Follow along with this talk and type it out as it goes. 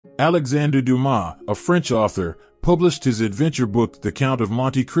Alexandre Dumas, a French author, published his adventure book The Count of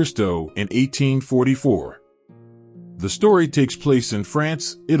Monte Cristo in 1844. The story takes place in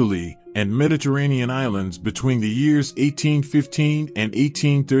France, Italy, and Mediterranean islands between the years 1815 and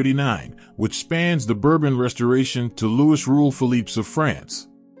 1839, which spans the Bourbon Restoration to Louis Rule Philippe's of France.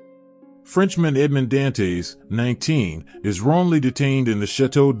 Frenchman Edmond Dantes, 19, is wrongly detained in the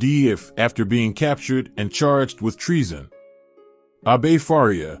Château d'If after being captured and charged with treason. Abbé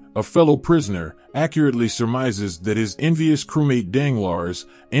Faria, a fellow prisoner, accurately surmises that his envious crewmate Danglars,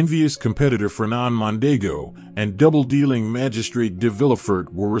 envious competitor Fernand Mondego, and double-dealing magistrate de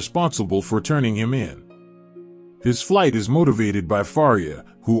Villefort were responsible for turning him in. His flight is motivated by Faria,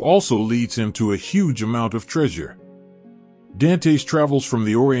 who also leads him to a huge amount of treasure. Dantes travels from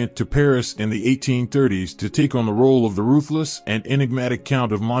the Orient to Paris in the 1830s to take on the role of the ruthless and enigmatic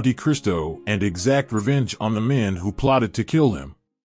Count of Monte Cristo and exact revenge on the men who plotted to kill him.